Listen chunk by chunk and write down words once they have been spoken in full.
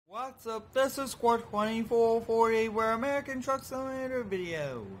What's up? This is Squad 2448, where American Truck Simulator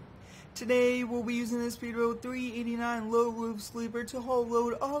video. Today we'll be using this Peterbilt 389 low roof sleeper to haul a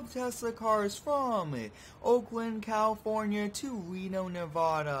load of Tesla cars from Oakland, California to Reno,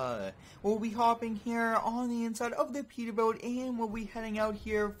 Nevada. We'll be hopping here on the inside of the Peterbilt and we'll be heading out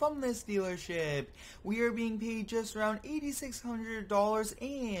here from this dealership. We are being paid just around $8,600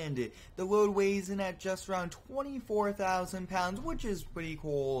 and the load weighs in at just around 24,000 pounds, which is pretty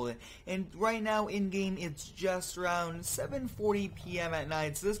cool. And right now in game it's just around 7:40 p.m. at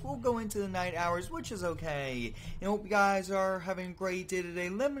night, so this will go into the night hours, which is okay. I hope you guys are having a great day today.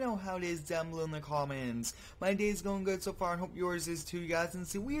 Let me know how it is down below in the comments. My day is going good so far, and hope yours is too, guys. And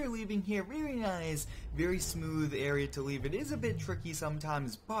see, we are leaving here. Very nice, very smooth area to leave. It is a bit tricky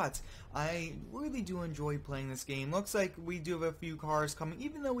sometimes, but I really do enjoy playing this game. Looks like we do have a few cars coming,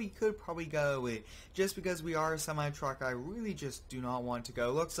 even though we could probably go. Just because we are a semi-truck, I really just do not want to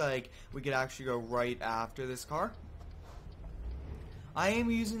go. Looks like we could actually go right after this car. I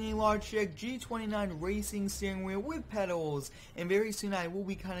am using a Logitech G29 racing steering wheel with pedals, and very soon I will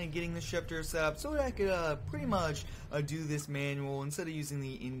be kind of getting the shifter set up so that I could pretty much do this manual instead of using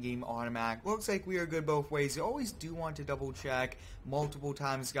the in-game automatic. Looks like we are good both ways. You always do want to double check multiple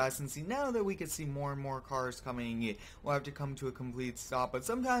times, guys, and see, now that we can see more and more cars coming, we'll have to come to a complete stop, but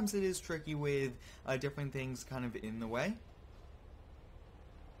sometimes it is tricky with different things kind of in the way.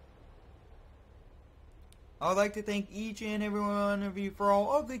 I would like to thank each and every one of you for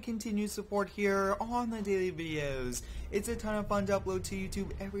all of the continued support here on the daily videos. It's a ton of fun to upload to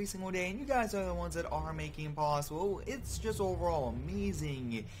YouTube every single day, and you guys are the ones that are making it possible. It's just overall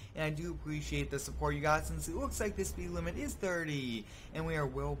amazing, and I do appreciate the support, you guys, since it looks like the speed limit is 30, and we are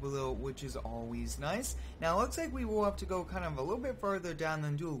well below, which is always nice. Now, it looks like we will have to go kind of a little bit further down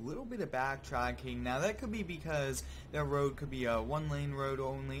and do a little bit of backtracking. Now, that could be because the road could be a one-lane road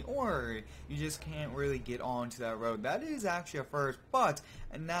only, or you just can't really get onto that road. That is actually a first, but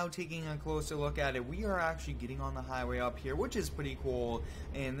now taking a closer look at it, we are actually getting on the highway up here, which is pretty cool,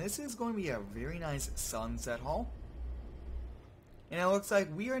 and this is going to be a very nice sunset haul. And it looks like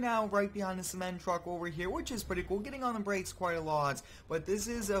we are now right behind the cement truck over here, which is pretty cool, getting on the brakes quite a lot, but this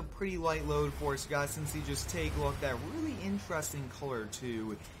is a pretty light load for us, guys, since you just take a look at that really interesting color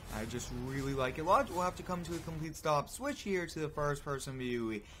too. I just really like it a lot. We'll have to come to a complete stop, switch here to the first person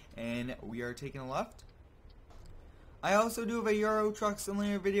view, and we are taking a left. I also do have a Euro Truck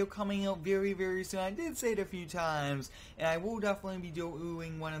Simulator video coming out very soon. I did say it a few times, and I will definitely be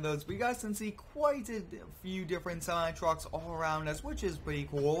doing one of those. But you guys can see quite a few different semi-trucks all around us, which is pretty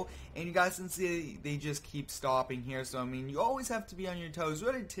cool. And you guys can see they just keep stopping here. So, I mean, you always have to be on your toes,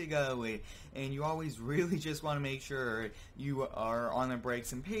 ready to go. And you always really just want to make sure you are on the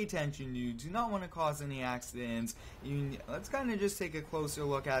brakes and pay attention. You do not want to cause any accidents. Let's kind of just take a closer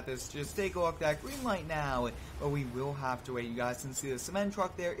look at this. Just take a look at that green light now, but we will have to wait. You guys can see the cement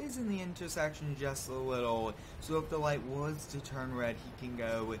truck there is in the intersection just a little, so if the light was to turn red, he can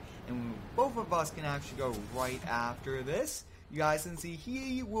go, and both of us can actually go right after this. You guys can see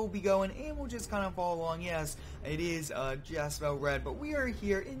he will be going, and we'll just kind of follow along. Yes, it is just about red, but we are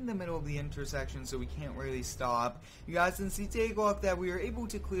here in the middle of the intersection, so we can't really stop. You guys can see, take a look that we are able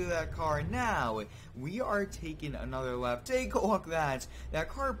to clear that car. Now, we are taking another left. Take a look at that. That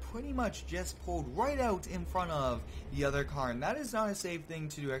car pretty much just pulled right out in front of the other car, and that is not a safe thing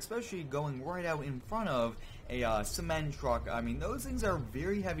to do, especially going right out in front of a cement truck. I mean, those things are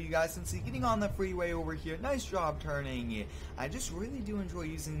very heavy. You guys can see getting on the freeway over here. Nice job turning. I just really do enjoy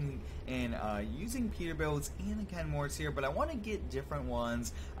using Peterbilts and the Kenworths here, but I want to get different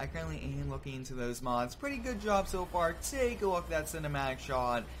ones. I currently am looking into those mods. Pretty good job so far. Take a look at that cinematic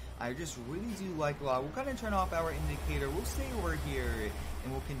shot. I just really do like it a lot. We'll kind of turn off our indicator. We'll stay over here,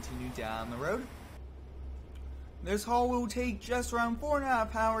 and we'll continue down the road. This haul will take just around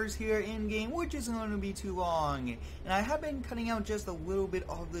 4.5 hours here in-game, which isn't going to be too long. And I have been cutting out just a little bit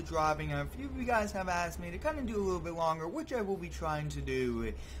of the driving. A few of you guys have asked me to kind of do a little bit longer, which I will be trying to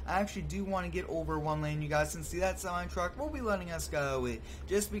do. I actually do want to get over one lane. You guys can see that semi-truck will be letting us go,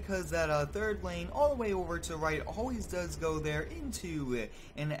 just because that third lane all the way over to the right always does go there into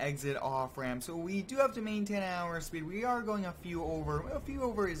an exit off-ramp. So we do have to maintain our speed. We are going a few over. A few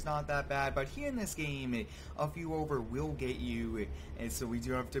over is not that bad, but here in this game, a few over will get you, and so we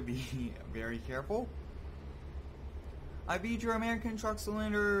do have to be very careful. I feature American Truck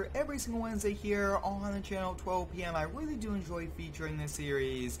Simulator every single Wednesday here on the channel at 12 p.m. I really do enjoy featuring this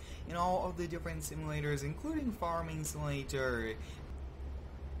series in all of the different simulators, including Farming Simulator.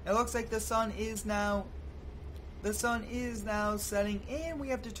 It looks like the sun is now The sun is now setting and we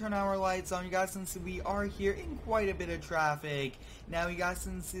have to turn our lights on. You guys can see we are here in quite a bit of traffic. Now you guys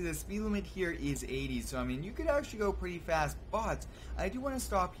can see the speed limit here is 80, so I mean you could actually go pretty fast, but I do want to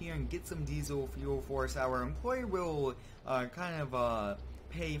stop here and get some diesel fuel for us. Our employer will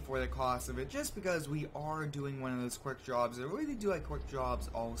pay for the cost of it, just because we are doing one of those quick jobs. I really do like quick jobs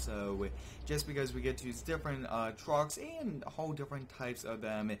also, just because we get to use different trucks and whole different types of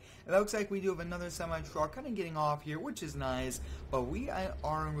them. It looks like we do have another semi-truck kind of getting off here, which is nice, but we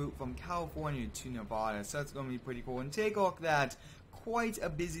are en route from California to Nevada, so that's going to be pretty cool. And take a look at that. Quite a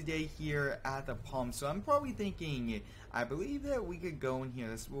busy day here at the pump, so I'm probably thinking, I believe that we could go in here.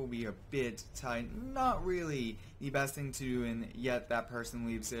 This will be a bit tight, not really the best thing to do, and yet that person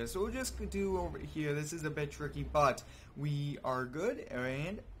leaves there, so we'll just do over here. This is a bit tricky, but we are good,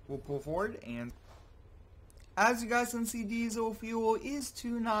 and we'll pull forward. And as you guys can see, diesel fuel is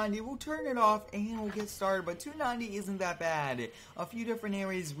 $2.90. We'll turn it off and we'll get started, but $2.90 isn't that bad. A few different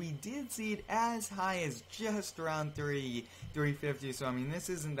areas we did see it as high as just around $3.50, so I mean this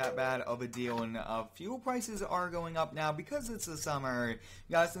isn't that bad of a deal. And fuel prices are going up now because it's the summer.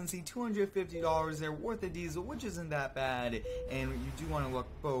 You guys can see $250 there worth of diesel, which isn't that bad, and you do want to look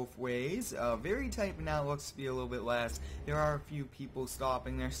both ways. Very tight, but now it looks to be a little bit less. There are a few people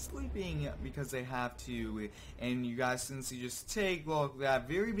stopping. They're sleeping because they have to. And you guys can see, just take a look at that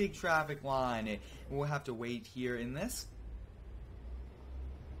very big traffic line. We'll have to wait here in this.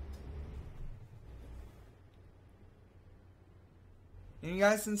 And you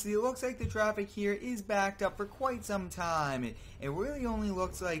guys can see it looks like the traffic here is backed up for quite some time. It really only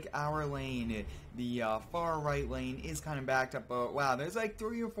looks like our lane, the far right lane, is kind of backed up. But wow, there's like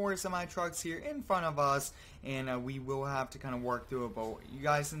 3 or 4 semi-trucks here in front of us, and we will have to kind of work through it. But you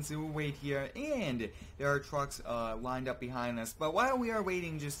guys can see we'll wait here, and there are trucks lined up behind us. But while we are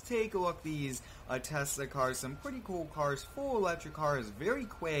waiting, just take a look at these Tesla cars. Some pretty cool cars, full electric cars, very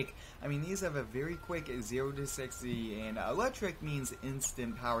quick. I mean, these have a very quick 0 to 60, and electric means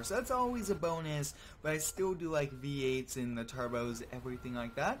instant power, so that's always a bonus. But I still do like V8s and the turbos, everything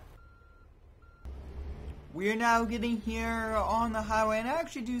like that. We are now getting here on the highway, and I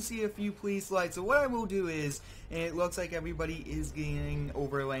actually do see a few police lights. So what I will do is, it looks like everybody is getting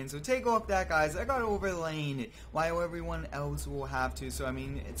over lane. So take a look at that, guys. I got over lane while everyone else will have to. So I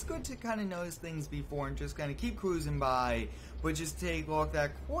mean, it's good to kind of notice things before and just kind of keep cruising by. But just take a look at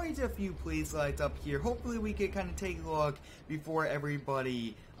that. Quite a few police lights up here. Hopefully we can kind of take a look before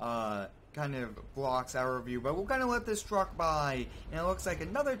everybody kind of blocks our view, but we'll kind of let this truck by, and it looks like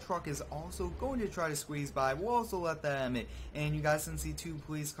another truck is also going to try to squeeze by. We'll also let them, and you guys can see 2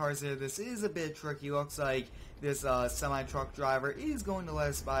 police cars there. This is a bit tricky. Looks like this semi-truck driver is going to let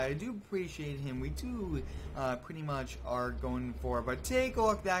us by. I do appreciate him. We do pretty much are going for, but take a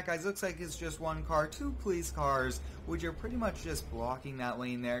look at that, guys. Looks like it's just 1 car, 2 police cars, which are pretty much just blocking that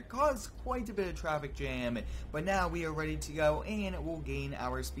lane there. Caused quite a bit of traffic jam, but now we are ready to go, and we'll gain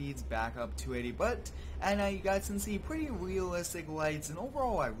our speeds back up to 80. But and now you guys can see pretty realistic lights, and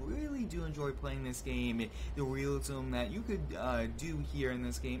overall I really do enjoy playing this game. The realism that you could do here in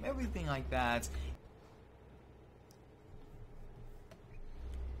this game, everything like that.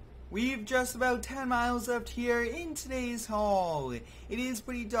 We've just about 10 miles left here in today's haul. It is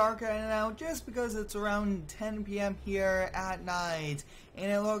pretty dark right now just because it's around 10 p.m. here at night. And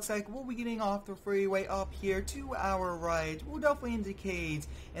it looks like we'll be getting off the freeway up here to our right. We'll definitely indicate.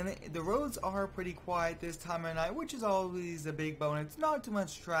 And the roads are pretty quiet this time of night, which is always a big bonus. Not too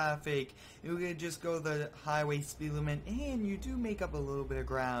much traffic. You can just go the highway speed limit, and you do make up a little bit of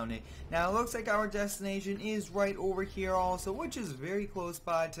ground. Now it looks like our destination is right over here also, which is very close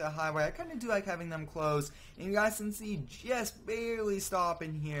by to the highway. I kind of do like having them close. And you guys can see just barely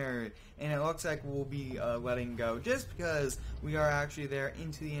stopping here. And it looks like we'll be letting go just because we are actually there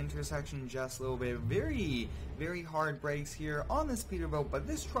into the intersection just a little bit. Very, very hard brakes here on this Peterbilt, but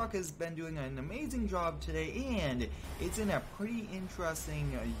this truck has been doing an amazing job today, and it's in a pretty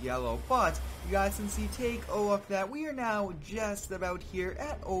interesting yellow. But you guys can see, take a look at that. We are now just about here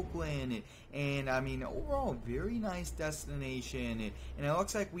at Oakland, and I mean overall very nice destination. And it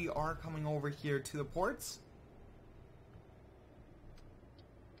looks like we are coming over here to the ports.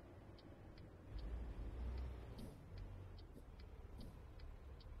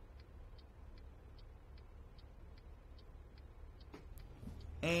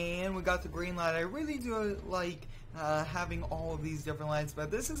 And we got the green light. I really do like having all of these different lights, but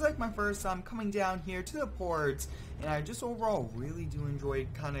this is like my first time coming down here to the ports, and I just overall really do enjoy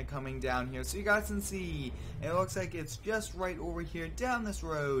kind of coming down here. So you guys can see, it looks like it's just right over here down this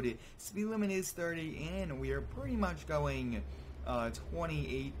road. Speed limit is 30, and we are pretty much going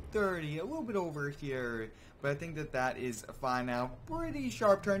 28, 30, a little bit over here, but I think that is fine now. Pretty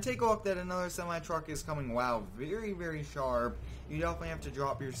sharp turn. Take a look that another semi-truck is coming. Wow, very, very sharp. You definitely have to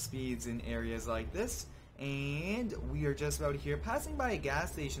drop your speeds in areas like this. And we are just about here, passing by a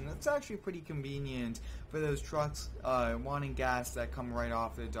gas station. That's actually pretty convenient for those trucks wanting gas that come right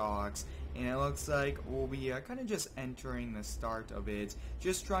off the docks. And it looks like we'll be kind of just entering the start of it.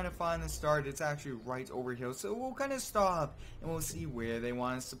 Just trying to find the start. It's actually right over here. So we'll kind of stop and we'll see where they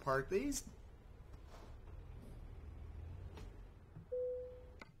want us to park these.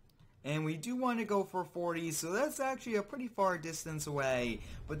 And we do want to go for 40, so that's actually a pretty far distance away,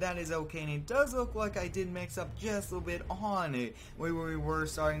 but that is okay. And it does look like I did mix up just a little bit on it where we were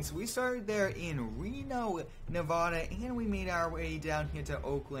starting. So we started there in Reno, Nevada, and we made our way down here to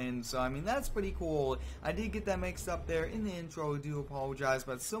Oakland. So I mean, that's pretty cool. I did get that mixed up there in the intro. I do apologize,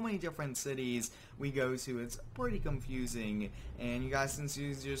 but so many different cities we go to, it's pretty confusing. And you guys, since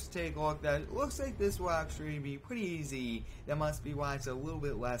you just take a look, that it looks like this will actually be pretty easy. That must be why it's a little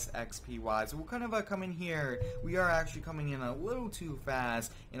bit less XP wise. So we'll kind of come in here. We are actually coming in a little too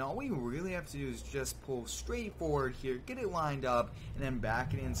fast, and all we really have to do is just pull straight forward here, get it lined up, and then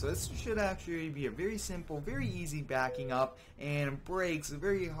back it in. So this should actually be a very simple, very easy backing up, and brakes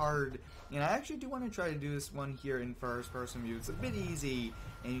very hard. And I actually do want to try to do this one here in first person view. It's a bit easy,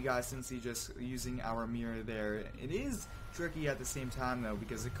 and you guys can see just using our mirror there. It is tricky at the same time though,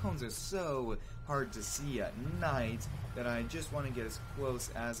 because the cones are so hard to see at night that I just want to get as close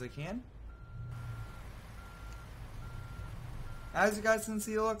as I can. As you guys can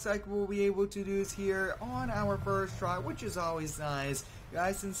see, it looks like we'll be able to do this here on our first try, which is always nice. You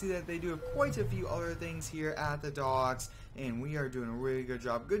guys can see that they do quite a few other things here at the docks, and we are doing a really good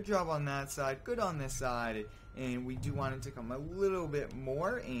job. Good job on that side, good on this side, and we do want it to come a little bit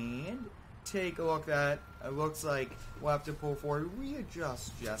more, and take a look at it. Looks like we'll have to pull forward,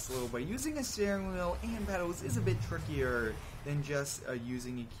 readjust just a little bit. Using a steering wheel and pedals is a bit trickier than just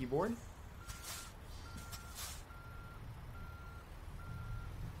using a keyboard.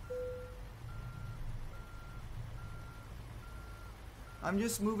 I'm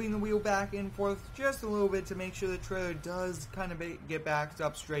just moving the wheel back and forth just a little bit to make sure the trailer does kind of get backed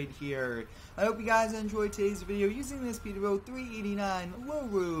up straight here. I hope you guys enjoyed today's video using this Peterbilt 389 low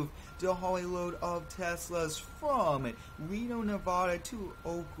roof to haul a load of Teslas from Reno, Nevada to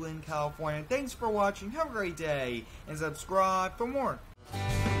Oakland, California. Thanks for watching, have a great day, and subscribe for more.